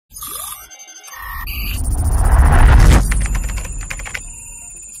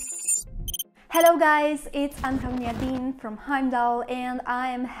Hello guys, it's Antonia Dean from Heimdall, and I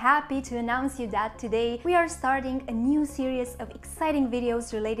am happy to announce you that today we are starting a new series of exciting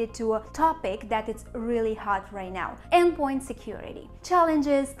videos related to a topic that is really hot right now: endpoint security.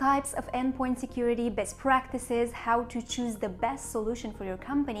 Challenges, types of endpoint security, best practices, how to choose the best solution for your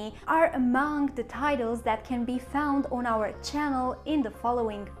company are among the titles that can be found on our channel in the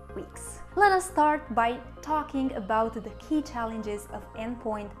following weeks. Let us start by talking about the key challenges of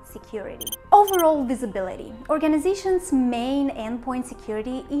endpoint security. Overall visibility. Organizations' main endpoint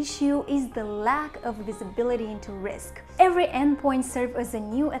security issue is the lack of visibility into risk. Every endpoint serves as a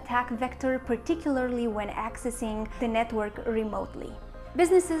new attack vector, particularly when accessing the network remotely.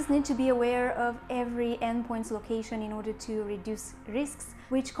 Businesses need to be aware of every endpoint's location in order to reduce risks,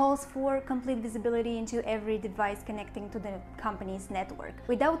 which calls for complete visibility into every device connecting to the company's network.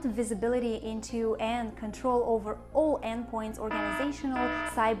 Without visibility into and control over all endpoints, organizational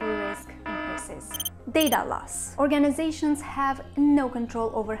cyber risk increases. Data loss. Organizations have no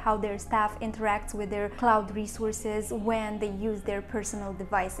control over how their staff interacts with their cloud resources when they use their personal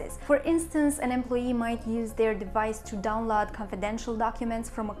devices. For instance, an employee might use their device to download confidential documents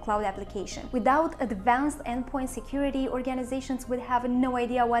from a cloud application. Without advanced endpoint security, organizations would have no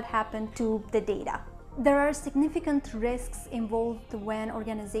idea what happened to the data. There are significant risks involved when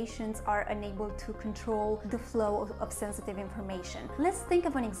organizations are unable to control the flow of sensitive information. Let's think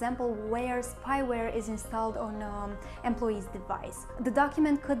of an example where spyware is installed on an employee's device. The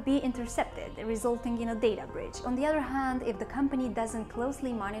document could be intercepted, resulting in a data breach. On the other hand, if the company doesn't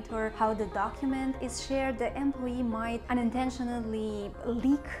closely monitor how the document is shared, the employee might unintentionally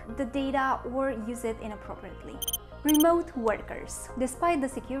leak the data or use it inappropriately. Remote workers. Despite the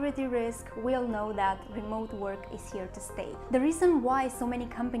security risk, we all know that remote work is here to stay. The reason why so many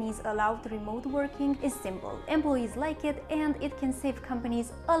companies allow remote working is simple. Employees like it, and it can save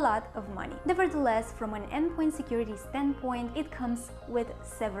companies a lot of money. Nevertheless, from an endpoint security standpoint, it comes with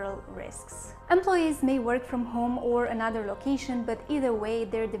several risks. Employees may work from home or another location, but either way,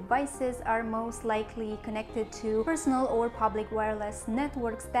 their devices are most likely connected to personal or public wireless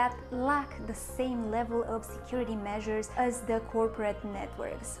networks that lack the same level of security measures as the corporate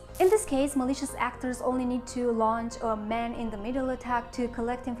networks. In this case, malicious actors only need to launch a man-in-the-middle attack to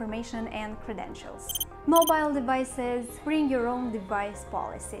collect information and credentials. Mobile devices. Bring your own device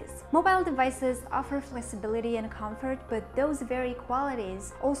policies. Mobile devices offer flexibility and comfort, but those very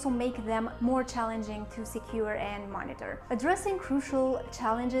qualities also make them more challenging to secure and monitor. Addressing crucial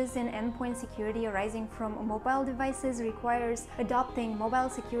challenges in endpoint security arising from mobile devices requires adopting mobile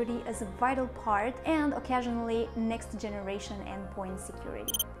security as a vital part and occasionally next-generation endpoint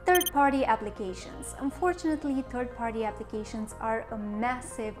security. Third-party applications. Unfortunately, third-party applications are a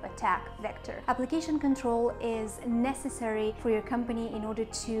massive attack vector. Application control is necessary for your company in order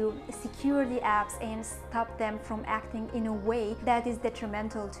to secure the apps and stop them from acting in a way that is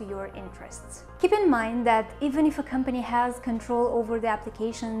detrimental to your interests. Keep in mind that even if a company has control over the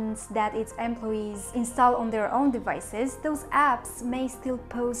applications that its employees install on their own devices, those apps may still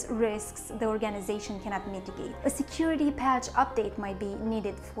pose risks the organization cannot mitigate. A security patch update might be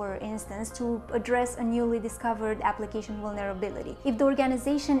needed, for instance, to address a newly discovered application vulnerability. If the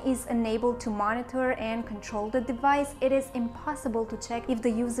organization is unable to monitor and control the device, it is impossible to check if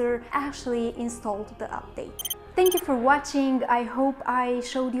the user actually installed the update. Thank you for watching. I hope I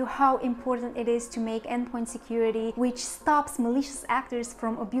showed you how important it is to make endpoint security, which stops malicious actors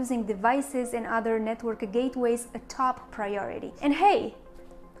from abusing devices and other network gateways, a top priority. And hey,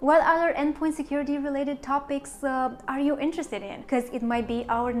 what other endpoint security related topics are you interested in? Because it might be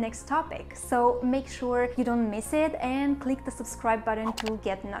our next topic. So make sure you don't miss it and click the subscribe button to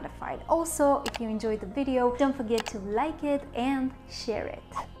get notified. Also, if you enjoyed the video, don't forget to like it and share it.